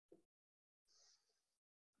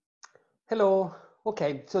Hello.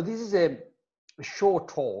 Okay, so this is a short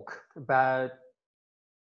talk about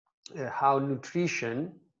how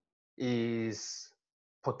nutrition is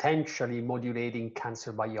potentially modulating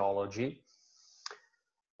cancer biology.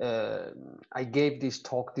 I gave this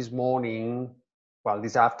talk this morning, well,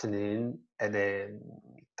 this afternoon, at a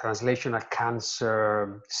translational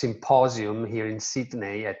cancer symposium here in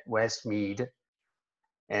Sydney at Westmead,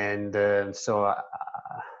 and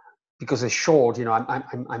because it's short, you know,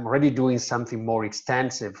 I'm already doing something more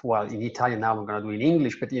extensive. Well, in Italian now, I'm going to do in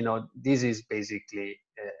English, but you know, this is basically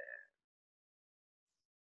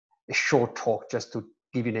a short talk just to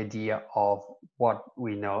give you an idea of what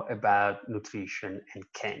we know about nutrition and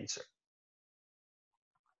cancer.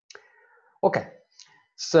 Okay,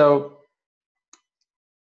 so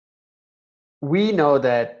we know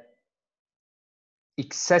that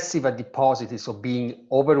excessive adiposity, so being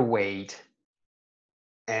overweight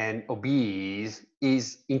and obese,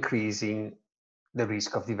 is increasing the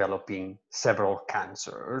risk of developing several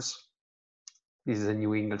cancers. This is a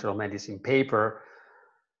New England Journal of Medicine paper.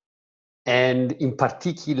 And in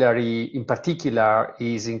particular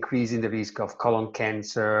is increasing the risk of colon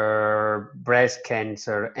cancer, breast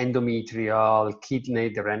cancer, endometrial, kidney,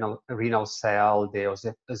 the renal cell, the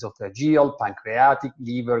esophageal, pancreatic,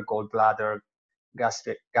 liver, gallbladder,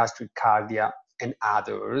 gastric cardia, and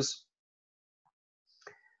others.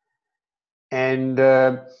 And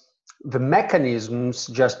the mechanisms,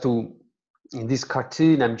 just to, in this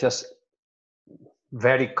cartoon, I'm just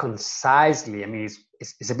very concisely, I mean,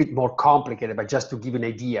 it's a bit more complicated, but just to give an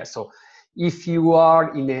idea. So if you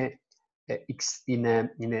are in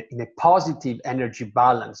a positive energy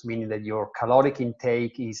balance, meaning that your caloric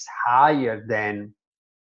intake is higher than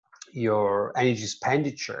your energy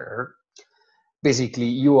expenditure, basically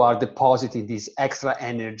you are depositing this extra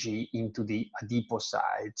energy into the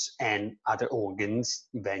adipocytes and other organs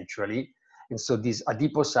eventually. And so these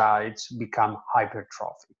adipocytes become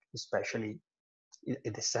hypertrophic, especially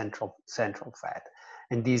in the central fat.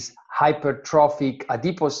 And these hypertrophic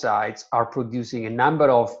adipocytes are producing a number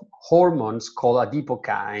of hormones called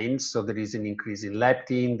adipokines. So there is an increase in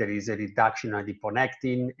leptin, there is a reduction in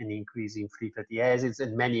adiponectin, an increase in free fatty acids,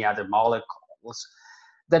 and many other molecules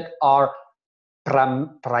that are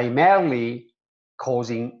primarily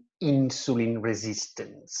causing insulin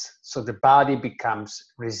resistance. So the body becomes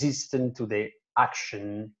resistant to the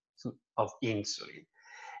action of insulin.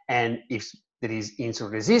 And if there is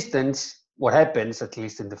insulin resistance, what happens, at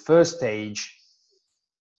least in the first stage,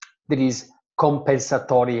 there is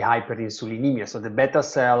compensatory hyperinsulinemia. So the beta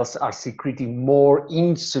cells are secreting more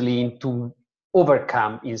insulin to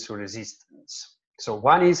overcome insulin resistance. So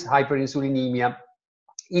one is hyperinsulinemia.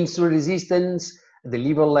 Insulin resistance at the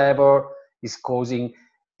liver level is causing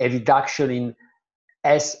a reduction in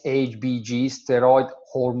SHBG, steroid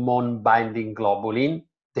hormone binding globulin.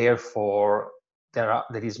 Therefore, there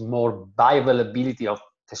is more bioavailability of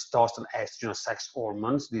testosterone, estrogen, sex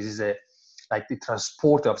hormones. This is like the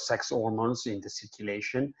transport of sex hormones in the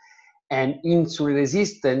circulation. And insulin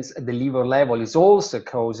resistance at the liver level is also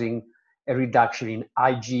causing a reduction in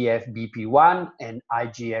IGF-BP1 and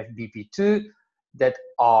IGF-BP2 that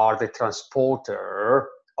are the transporter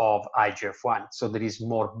of IGF-1. So there is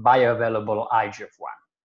more bioavailable IGF-1.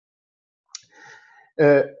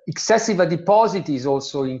 Excessive adiposity is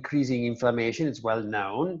also increasing inflammation. It's well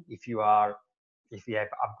known. If you have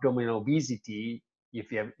abdominal obesity,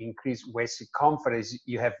 if you have increased waist circumference,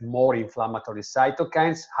 you have more inflammatory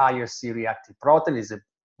cytokines. Higher C-reactive protein is a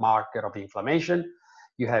marker of inflammation.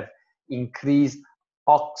 You have increased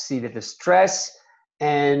oxidative stress,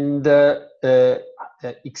 and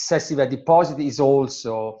excessive adiposity is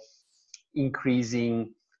also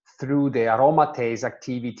increasing through the aromatase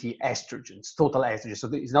activity estrogens, total estrogens. So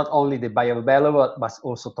it's not only the bioavailable, but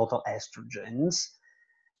also total estrogens.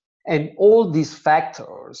 And all these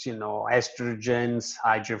factors, you know, estrogens,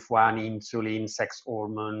 IGF-1, insulin, sex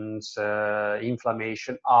hormones,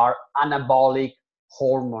 inflammation, are anabolic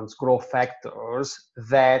hormones, growth factors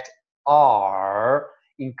that are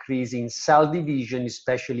increasing cell division,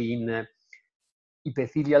 especially in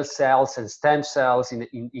epithelial cells and stem cells in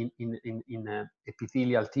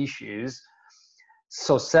epithelial tissues.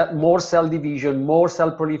 So more cell division, more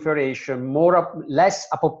cell proliferation, less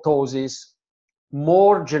apoptosis,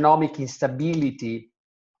 more genomic instability,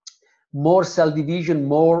 more cell division,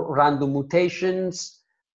 more random mutations,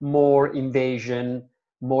 more invasion,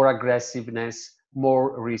 more aggressiveness,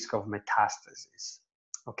 more risk of metastasis.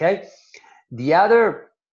 Okay? The other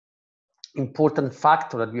important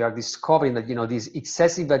factor that we are discovering, that, you know, this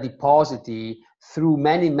excessive adiposity through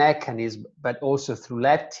many mechanisms, but also through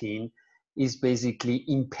leptin, is basically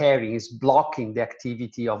impairing, is blocking the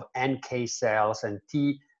activity of NK cells and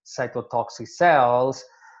T cytotoxic cells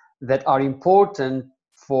that are important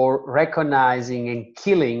for recognizing and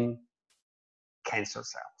killing cancer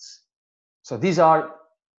cells. So these are,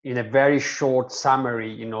 in a very short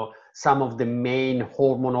summary, you know, some of the main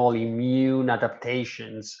hormonal immune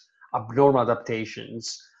adaptations, abnormal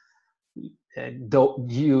adaptations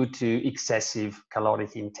due to excessive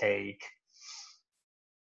caloric intake.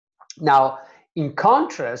 Now, in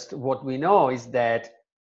contrast, what we know is that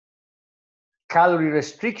calorie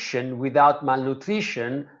restriction without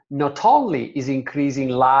malnutrition not only is increasing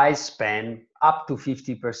lifespan up to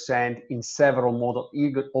 50% in several model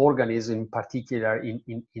organisms, in particular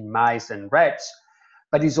in mice and rats,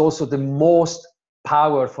 but is also the most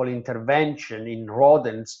powerful intervention in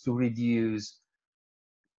rodents to reduce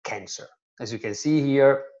cancer. As you can see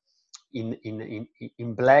here,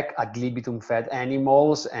 in black ad libitum fed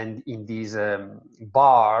animals, and in these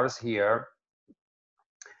bars here,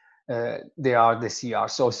 they are the CR.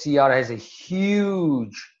 So CR has a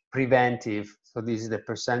huge preventive, so this is the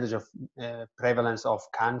percentage of prevalence of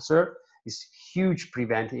cancer, this huge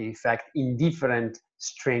preventive effect in different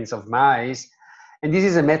strains of mice. And this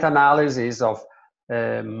is a meta-analysis of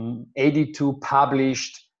 82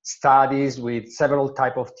 published studies with several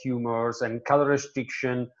types of tumors, and calorie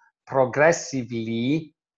restriction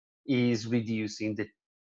progressively is reducing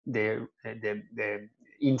the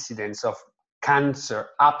incidence of cancer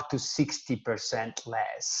up to 60%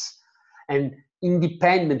 less. And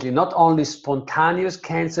independently, not only spontaneous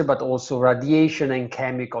cancer, but also radiation and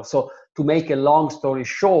chemicals. So to make a long story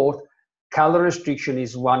short, calorie restriction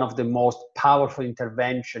is one of the most powerful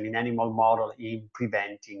interventions in animal model in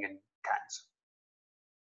preventing cancer.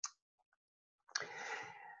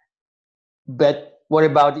 But what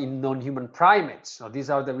about in non-human primates? So these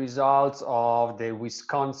are the results of the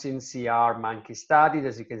Wisconsin CR monkey study.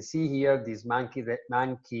 As you can see here, these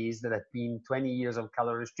monkeys that have been 20 years of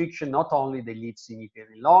calorie restriction, not only they live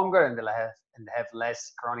significantly longer and they have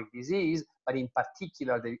less chronic disease, but in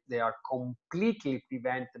particular, they are completely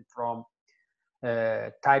prevented from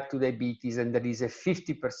type 2 diabetes, and there is a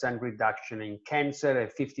 50% reduction in cancer, a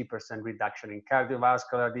 50% reduction in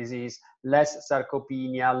cardiovascular disease, less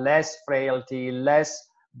sarcopenia, less frailty, less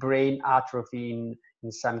brain atrophy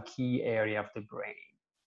in some key area of the brain.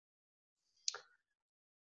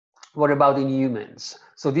 What about in humans?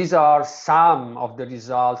 So these are some of the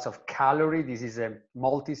results of calorie. This is a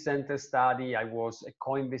multi-center study. I was a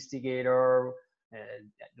co-investigator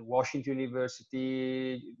at the Washington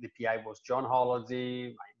University. The PI was John Holliday,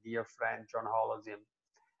 my dear friend John Holliday.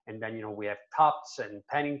 And then, you know, we have Tufts and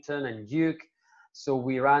Pennington and Duke. So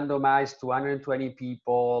we randomized 220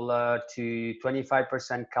 people to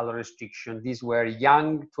 25% calorie restriction. These were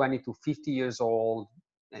young, 20 to 50 years old.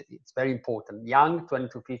 It's very important. Young, 20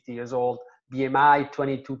 to 50 years old, BMI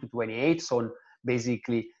 22 to 28. So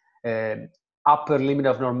basically upper limit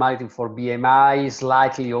of normality for BMI,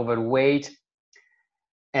 slightly overweight.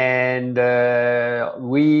 And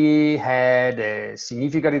we had a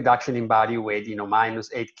significant reduction in body weight, you know, minus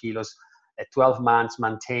 8 kilos at 12 months,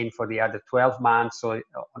 maintained for the other 12 months. So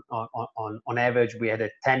on average, we had a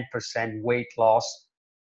 10% weight loss.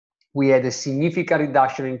 We had a significant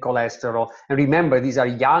reduction in cholesterol. And remember, these are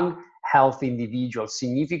young, healthy individuals.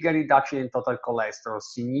 Significant reduction in total cholesterol,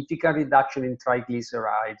 significant reduction in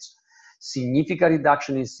triglycerides, significant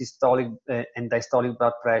reduction in systolic and diastolic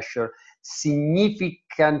blood pressure,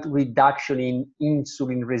 significant reduction in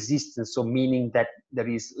insulin resistance, so meaning that there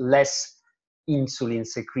is less insulin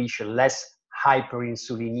secretion, less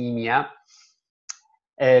hyperinsulinemia.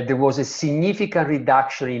 There was a significant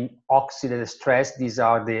reduction in oxidative stress. These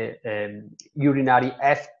are the urinary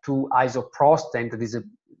F2 isoprostate. That is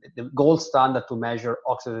the gold standard to measure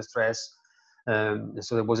oxidative stress.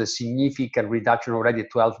 So there was a significant reduction already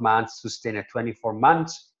at 12 months, sustained at 24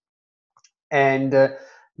 months. And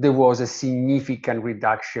there was a significant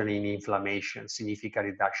reduction in inflammation, significant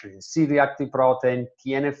reduction in C-reactive protein,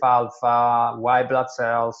 TNF-alpha, white blood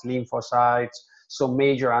cells, lymphocytes, so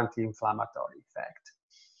major anti-inflammatory effect.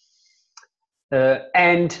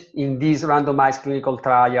 And in this randomized clinical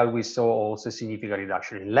trial, we saw also significant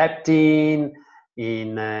reduction in leptin,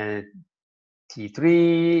 in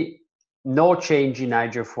T3, no change in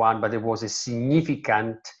IGF-1, but there was a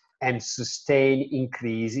significant and sustained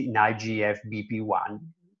increase in IGF-BP1,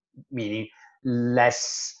 meaning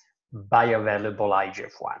less bioavailable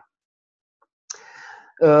IGF-1.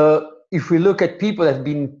 If we look at people that have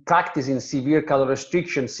been practicing severe calorie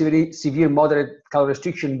restriction, severe moderate calorie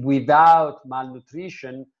restriction without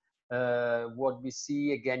malnutrition, what we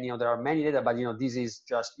see, again, you know, there are many data, but, you know, this is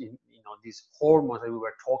just, you know, these hormones that we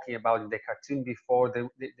were talking about in the cartoon before,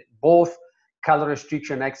 both calorie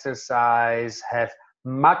restriction exercise have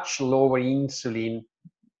much lower insulin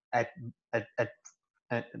at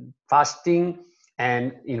fasting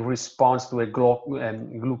and in response to a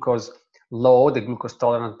glucose load, the glucose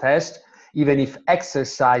tolerance test, even if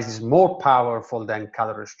exercise is more powerful than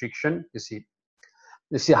calorie restriction. You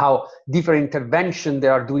see how different interventions they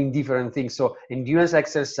are doing different things. So endurance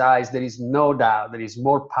exercise, there is no doubt that is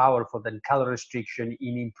more powerful than calorie restriction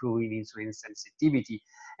in improving insulin sensitivity.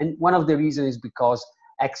 And one of the reasons is because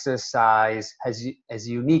exercise has a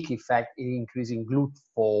unique effect in increasing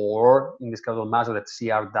GLUT4 in the skeletal muscle that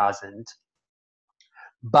CR doesn't.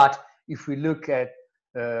 But if we look at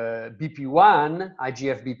BP1,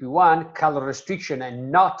 IGF-BP1, calorie restriction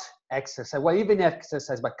and not exercise, well, even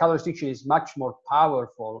exercise, but calorie restriction is much more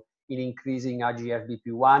powerful in increasing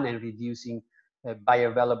IGF-BP1 and reducing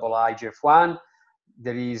bioavailable IGF-1.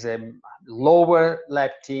 There is a lower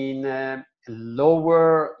leptin,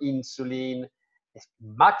 lower insulin,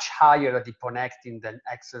 much higher adiponectin than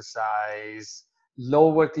exercise,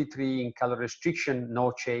 lower T3 in calorie restriction,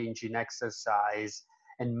 no change in exercise,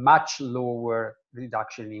 and much lower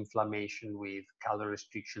reduction in inflammation with calorie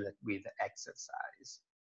restriction than with exercise.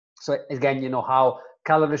 So again, how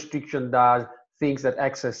calorie restriction does things that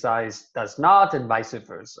exercise does not, and vice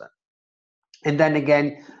versa. And then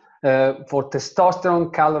again, for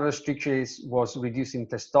testosterone, calorie restriction was reducing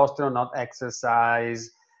testosterone, not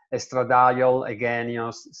exercise. Estradiol,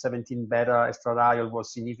 again, 17 beta estradiol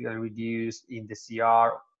was significantly reduced in the CR,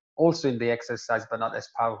 also in the exercise, but not as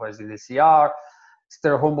powerful as in the CR.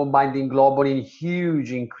 Steroid hormone binding globulin,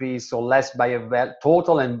 huge increase, so less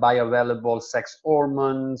total and bioavailable sex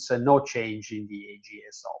hormones, and no change in the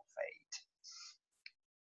AGA sulfate.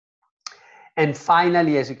 And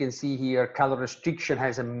finally, as you can see here, calorie restriction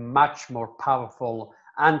has a much more powerful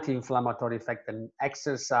anti-inflammatory effect than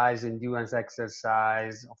exercise, endurance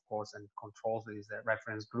exercise, of course, and controls is the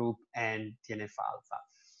reference group, and TNF-alpha.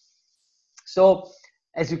 So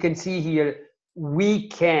as you can see here, we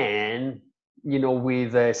can,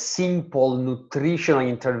 with a simple nutritional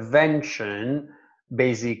intervention,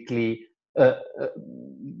 basically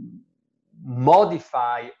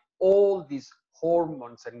modify all these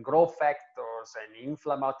hormones and growth factors and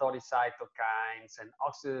inflammatory cytokines and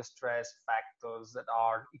oxidative stress factors that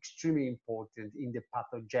are extremely important in the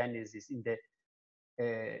pathogenesis, in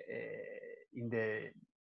the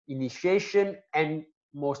initiation and,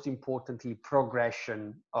 most importantly,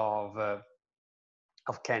 progression of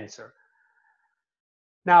cancer.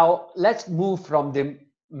 Now, let's move from the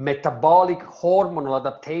metabolic hormonal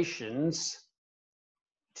adaptations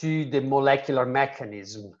to the molecular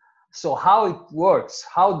mechanism. So how it works,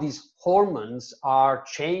 how these hormones are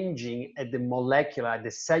changing at the molecular, at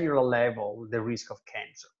the cellular level, the risk of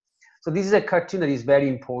cancer. So this is a cartoon that is very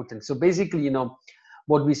important. So basically,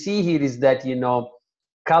 what we see here is that,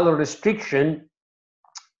 calorie restriction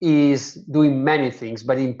is doing many things,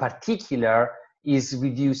 but in particular is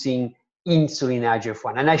reducing insulin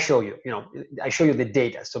IGF-1. And I show you, I show you the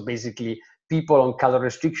data. So basically, people on calorie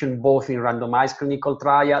restriction, both in randomized clinical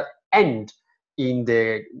trial and in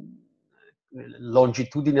the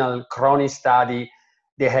longitudinal chronic study,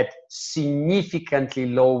 they had significantly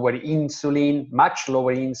lower insulin, much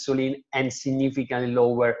lower insulin, and significantly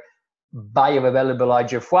lower bioavailable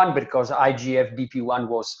IGF-1 because IGF-BP1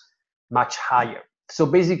 was much higher. So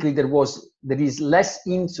basically, there is less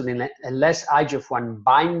insulin and less IGF-1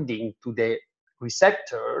 binding to the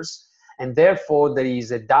receptors, and therefore there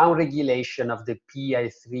is a downregulation of the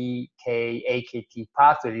PI3K-AKT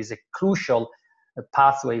pathway. It is a crucial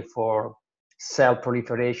pathway for cell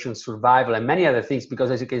proliferation, survival, and many other things,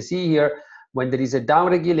 because as you can see here, when there is a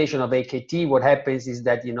downregulation of AKT, what happens is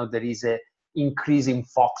that, there is an increase in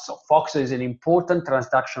FOXO. FOXO is an important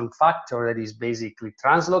transduction factor that is basically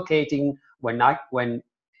translocating when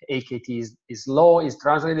AKT is low, is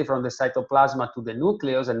translated from the cytoplasma to the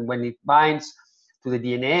nucleus, and when it binds to the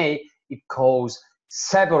DNA, it causes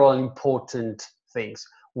several important things.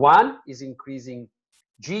 One is increasing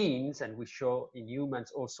genes, and we show in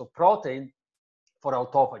humans also protein for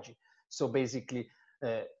autophagy. So basically,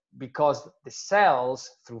 because the cells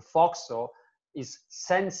through FOXO is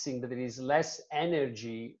sensing that there is less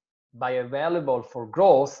energy bioavailable for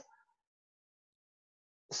growth,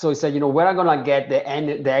 so it's like, where I'm gonna get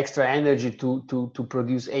the extra energy to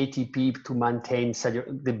produce ATP to maintain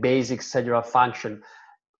the basic cellular function?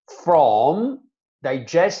 From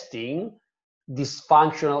digesting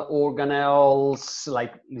dysfunctional organelles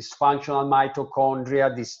like dysfunctional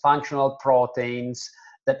mitochondria, dysfunctional proteins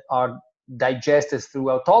that are digested through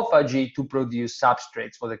autophagy to produce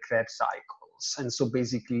substrates for the Krebs cycle. cells. And so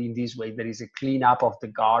basically in this way, there is a cleanup of the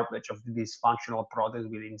garbage of the dysfunctional proteins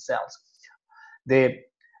within cells. The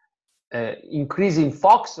increasing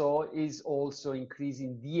FOXO is also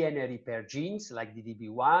increasing DNA repair genes like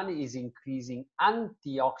DDB1, is increasing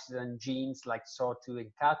antioxidant genes like SOR2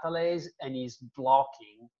 and catalase, and is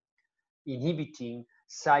inhibiting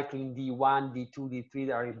cyclin D1, D2, D3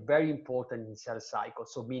 that are very important in cell cycle.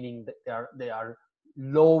 So meaning that they are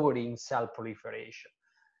lowering cell proliferation.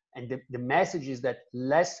 And the message is that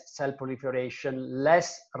less cell proliferation,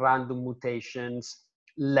 less random mutations,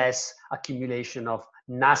 less accumulation of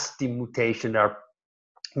nasty mutations that are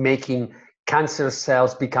making cancer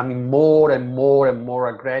cells becoming more and more and more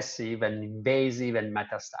aggressive and invasive and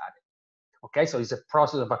metastatic. Okay, so it's a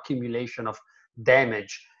process of accumulation of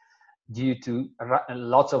damage due to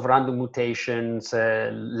lots of random mutations,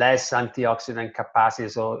 less antioxidant capacity,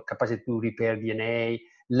 so capacity to repair DNA,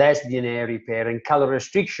 less DNA repair, and calorie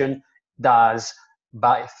restriction does,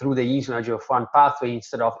 through the insulin IGF-1 pathway,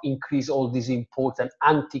 instead of increase all these important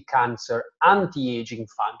anti-cancer, anti-aging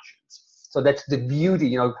functions. So that's the beauty,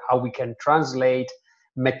 you know, how we can translate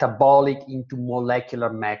metabolic into molecular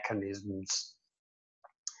mechanisms.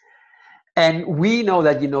 And we know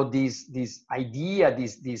that, you know, this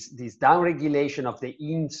downregulation of the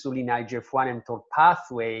insulin IGF-1 mTOR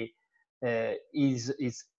pathway is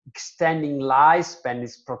extending lifespan,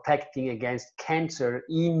 is protecting against cancer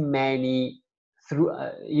in many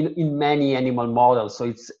animal models. So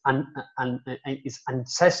it's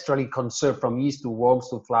ancestrally conserved from yeast to worms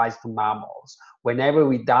to flies to mammals. Whenever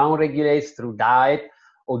we downregulate through diet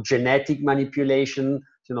or genetic manipulation,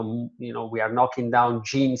 you know, we are knocking down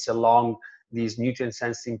genes along these nutrient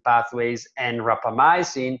sensing pathways, and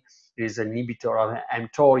rapamycin is an inhibitor of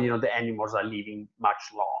mTOR, you know, the animals are living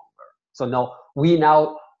much longer. So now we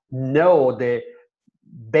know the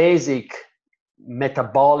basic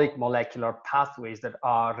metabolic molecular pathways that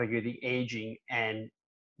are regulating aging, and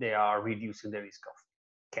they are reducing the risk of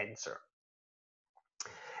cancer.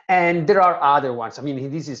 And there are other ones. I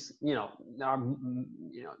mean, this is, you know, there are,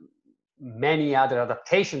 you know, many other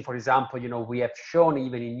adaptations. For example, you know, we have shown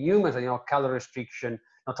even in humans, you know, calorie restriction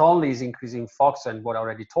not only is increasing FOXO and what I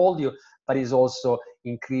already told you, but is also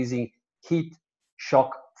increasing heat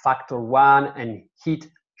shock factor 1 and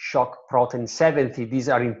heat shock protein 70. These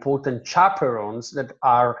are important chaperones that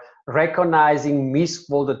are recognizing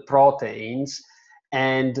misfolded proteins,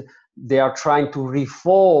 and they are trying to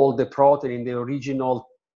refold the protein in the original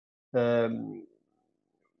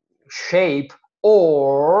shape,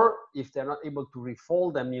 or if they're not able to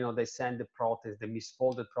refold them, you know, they send the proteins, the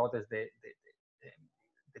misfolded proteins, the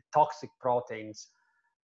toxic proteins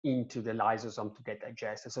into the lysosome to get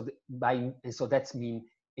digested. So so that's mean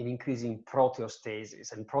an increasing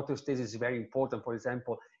proteostasis, and proteostasis is very important. For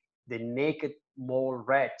example, the naked mole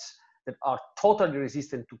rats that are totally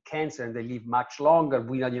resistant to cancer and they live much longer,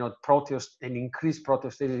 we know, you know, an increased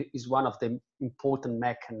proteostasis is one of the important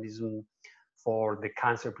mechanisms for the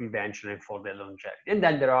cancer prevention and for the longevity. And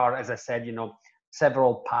then there are, as I said, you know,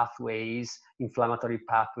 several pathways, inflammatory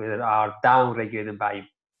pathways that are downregulated by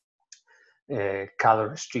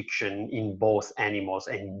calorie restriction in both animals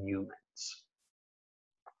and humans.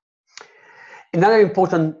 Another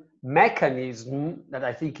important mechanism that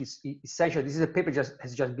I think is essential, this is a paper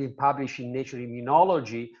has just been published in Nature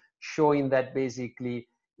Immunology, showing that basically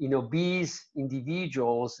in obese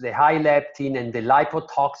individuals, the high leptin and the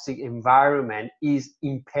lipotoxic environment is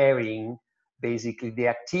impairing basically the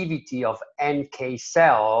activity of NK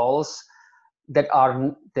cells that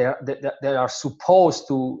are supposed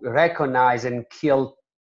to recognize and kill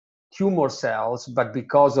tumor cells, but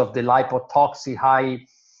because of the lipotoxic high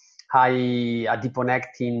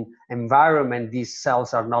adiponectin environment, these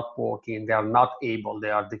cells are not working. They are not able. They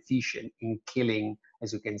are deficient in killing,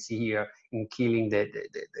 as you can see here, in killing the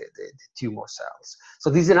tumor cells. So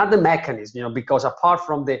this is another mechanism, you know, because apart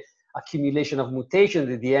from the accumulation of mutation,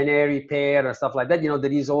 the DNA repair and stuff like that, you know, there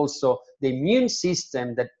is also the immune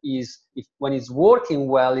system that is, when it's working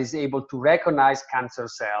well, is able to recognize cancer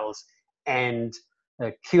cells and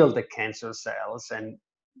kill the cancer cells. And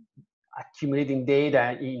accumulating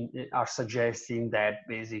data are suggesting that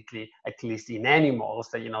basically, at least in animals,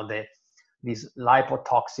 that, you know, this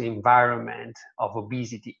lipotoxic environment of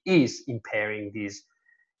obesity is impairing this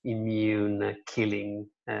immune killing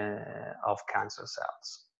of cancer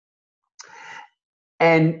cells.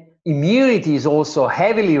 And immunity is also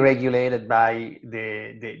heavily regulated by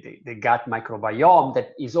the gut microbiome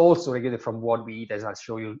that is also regulated from what we eat, as I'll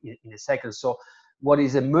show you in a second. So what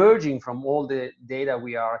is emerging from all the data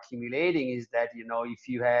we are accumulating is that, you know, if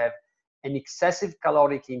you have an excessive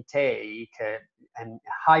caloric intake and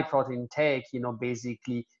high protein intake,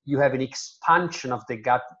 basically you have an expansion of the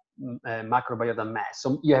gut microbiota mass.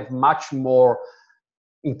 So you have much more,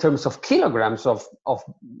 in terms of kilograms of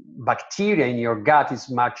bacteria in your gut is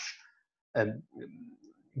much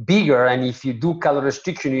bigger. And if you do calorie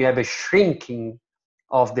restriction, you have a shrinking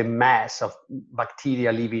of the mass of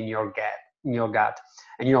bacteria living in your gut.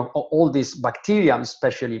 And all these bacteria,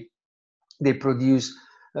 especially, they produce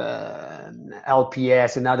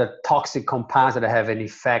LPS and other toxic compounds that have an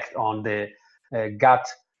effect on the gut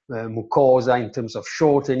mucosa in terms of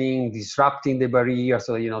shortening, disrupting the barrier.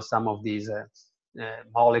 So some of these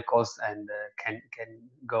molecules and can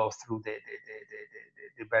go through the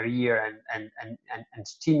barrier and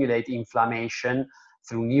stimulate inflammation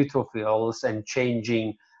through neutrophils and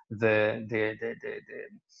changing the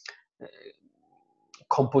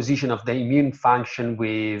composition of the immune function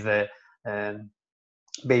with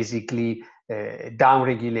basically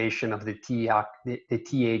downregulation of the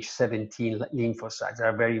Th17 lymphocytes that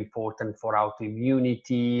are very important for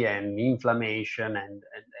autoimmunity and inflammation and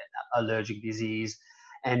allergic disease.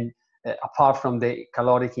 And apart from the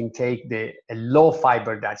caloric intake, a low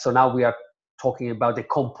fiber diet. So now we are talking about the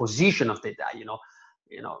composition of the diet.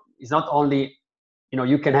 It's not only,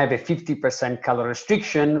 you can have a 50% calorie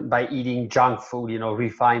restriction by eating junk food,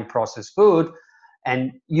 refined processed food,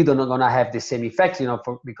 and you're not going to have the same effects,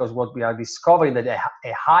 because what we are discovering that a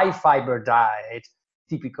high fiber diet,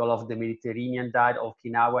 typical of the Mediterranean diet,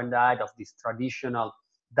 Okinawan diet, of this traditional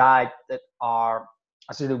diet that are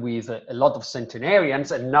associated with a lot of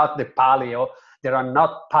centenarians and not the paleo. There are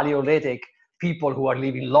not Paleolithic people who are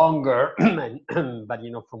living longer, but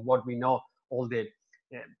from what we know, all the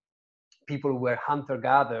people who were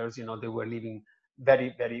hunter-gatherers, they were living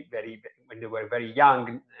very, very, very, when they were very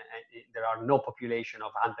young. There are no population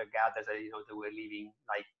of hunter-gatherers, they were living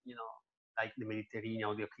like the Mediterranean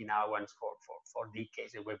or the Okinawans for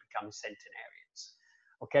decades. They were becoming centenarians.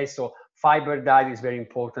 Okay, so fiber diet is very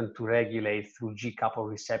important to regulate through G-couple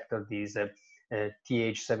receptor these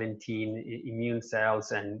Th17 immune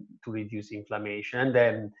cells and to reduce inflammation. And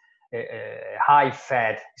then high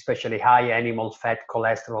fat, especially high animal fat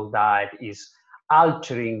cholesterol diet is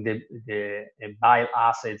altering the bile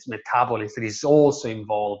acids metabolism that is also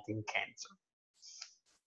involved in cancer.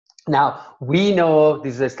 Now, we know,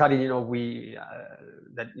 this is a study,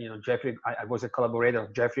 Jeffrey, I was a collaborator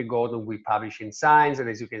of Jeffrey Gordon, we published in Science, and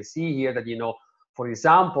as you can see here that, for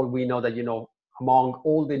example, we know that, among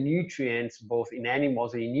all the nutrients, both in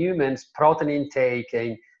animals and in humans, protein intake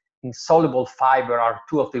and insoluble fiber are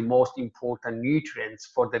two of the most important nutrients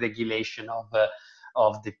for the regulation of the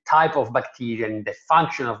type of bacteria and the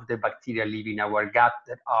function of the bacteria living in our gut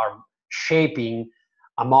that are shaping,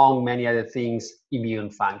 among many other things,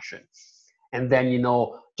 immune function. And then,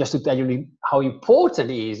 just to tell you how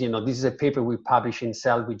important it is, this is a paper we published in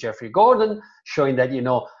Cell with Jeffrey Gordon, showing that,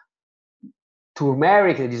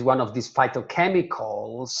 turmeric is one of these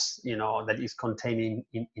phytochemicals, that is contained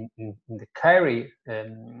in the curry.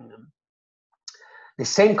 The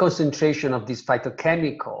same concentration of this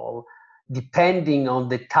phytochemical, depending on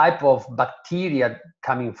the type of bacteria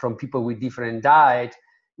coming from people with different diet,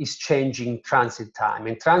 is changing transit time.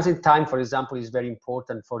 And transit time, for example, is very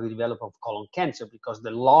important for the development of colon cancer, because the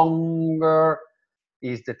longer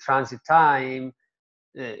is the transit time,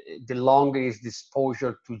 the longer is the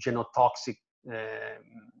exposure to genotoxic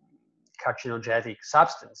carcinogenic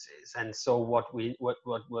substances. And so what we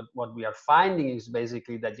are finding is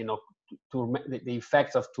basically that the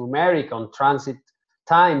effects of turmeric on transit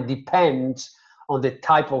time depends on the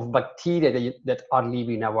type of bacteria that are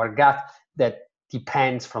living in our gut, that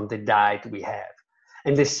depends from the diet we have.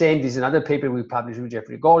 And the same, this is another paper we published with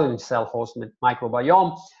Jeffrey Gordon in Cell Host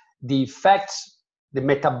Microbiome. The effects, the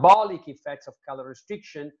metabolic effects of calorie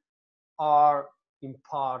restriction are in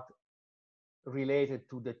part related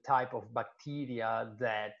to the type of bacteria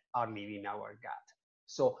that are living in our gut.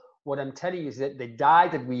 So what I'm telling you is that the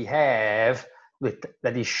diet that we have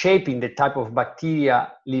that is shaping the type of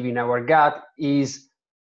bacteria living in our gut is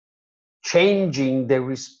changing the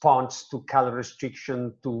response to calorie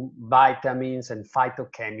restriction, to vitamins and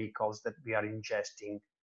phytochemicals that we are ingesting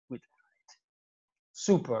with it.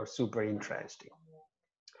 Super, super interesting.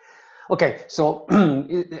 Okay, so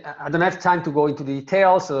I don't have time to go into the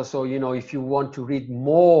details. So if you want to read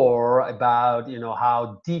more about,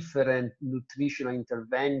 how different nutritional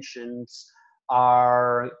interventions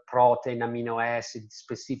are protein, amino acid,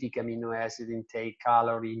 specific amino acid intake,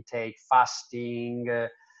 calorie intake, fasting,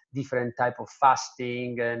 different type of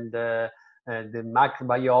fasting, and the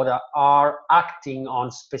microbiota are acting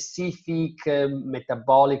on specific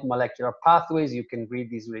metabolic molecular pathways. You can read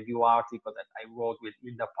this review article that I wrote with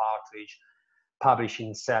Linda Partridge, published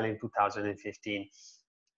in Cell in 2015.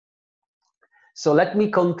 So let me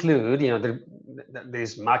conclude.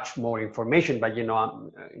 There's much more information, but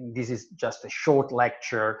this is just a short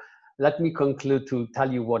lecture. Let me conclude to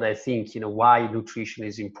tell you what I think, why nutrition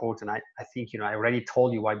is important. I think, I already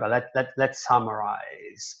told you why, but let's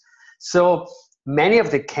summarize. So many of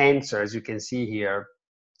the cancers you can see here,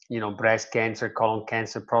 breast cancer, colon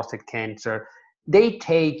cancer, prostate cancer, they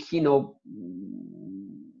take,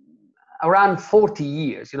 around 40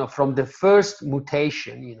 years, from the first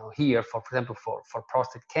mutation, here, for example, for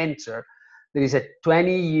prostate cancer, there is a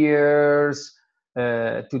 20 years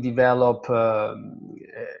to develop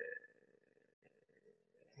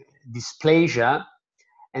dysplasia,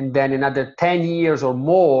 and then another 10 years or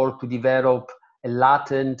more to develop a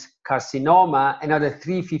latent carcinoma, another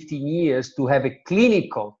 15 years to have a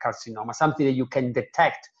clinical carcinoma, something that you can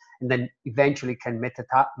detect and then eventually can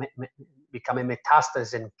become a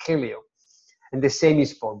metastasis and kill you. And the same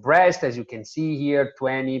is for breast, as you can see here,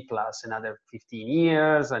 20 plus another 15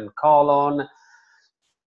 years, and colon.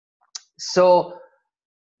 So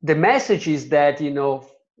the message is that,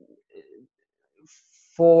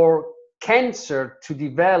 for cancer to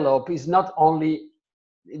develop is not only,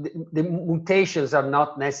 the mutations are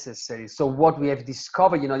not necessary. So what we have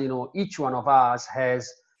discovered, each one of us has,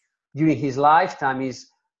 during his lifetime, is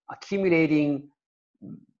accumulating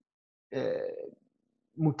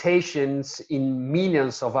mutations in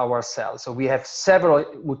millions of our cells. So we have several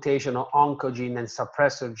mutations of oncogene and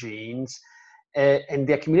suppressor genes, and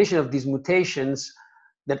the accumulation of these mutations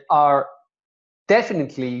that are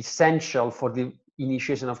definitely essential for the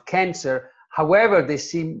initiation of cancer. However, they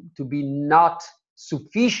seem to be not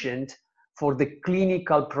sufficient for the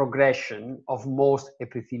clinical progression of most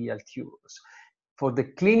epithelial tumors. For the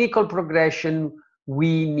clinical progression,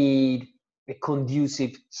 we need a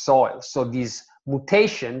conducive soil. So these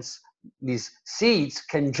mutations, these seeds,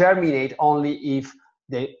 can germinate only if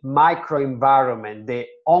the microenvironment, the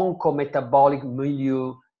oncometabolic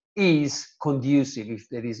milieu, is conducive. If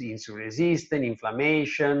there is insulin resistance,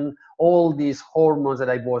 inflammation, all these hormones that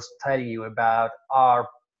I was telling you about are,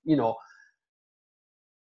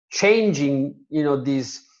 changing, they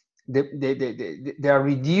are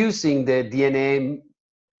reducing the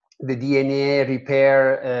DNA repair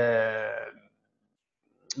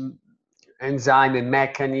enzyme and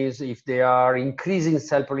mechanism, if they are increasing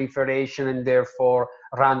cell proliferation and therefore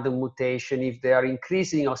random mutation, if they are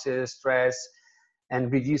increasing oxidative stress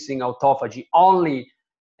and reducing autophagy, only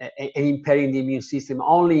and impairing the immune system,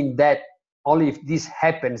 only if this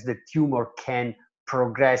happens, the tumor can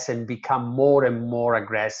progress and become more and more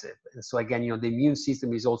aggressive. And so again, the immune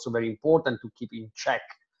system is also very important to keep in check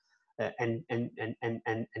and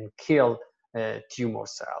kill tumor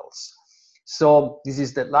cells. So this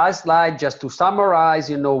is the last slide. Just to summarize,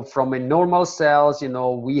 from a normal cells,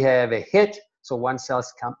 we have a hit, so one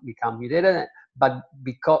cells can become mutated, but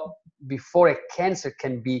before a cancer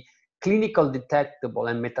can be clinical detectable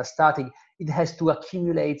and metastatic, it has to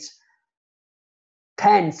accumulate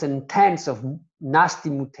tens and tens of nasty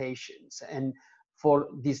mutations. And for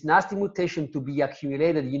this nasty mutation to be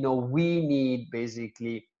accumulated, we need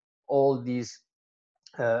basically all these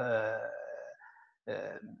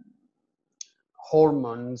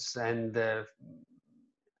hormones and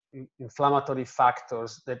inflammatory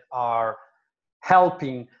factors that are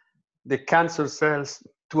helping the cancer cells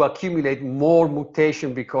to accumulate more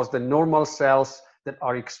mutation, because the normal cells that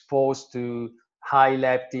are exposed to high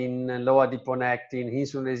leptin, low adiponectin,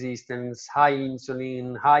 insulin resistance, high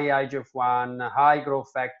insulin, high IGF-1, high growth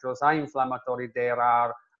factors, high inflammatory, they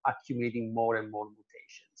are accumulating more and more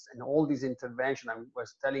mutations. And all these interventions I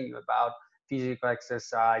was telling you about, physical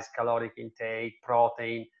exercise, caloric intake,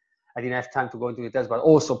 protein, I didn't have time to go into details, but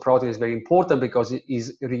also protein is very important because it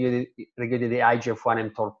is regulated the IGF-1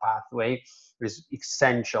 and mTOR pathway. It is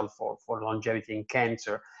essential for longevity in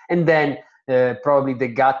cancer. And then probably the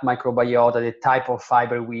gut microbiota, the type of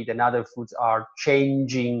fiber we eat, and other foods are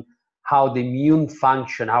changing how the immune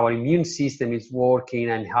function, how our immune system is working,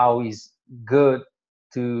 and how is good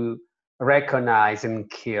to recognize and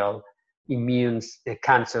kill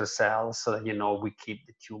cancer cells, so that we keep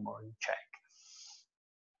the tumor in check.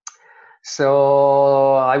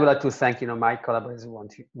 So I would like to thank my collaborators at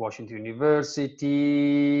Washington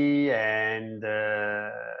University and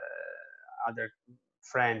other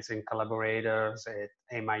friends and collaborators at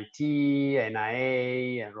MIT,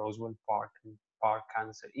 NIA, and Roswell Park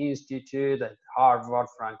Cancer Institute, at Harvard,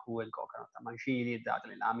 Frank Hu and Kokano Tamashiri,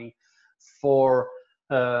 Dudley Lamy, for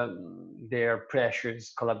their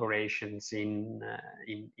precious collaborations in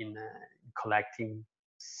collecting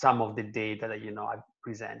some of the data that I've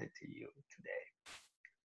presented to you today.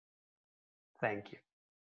 Thank you.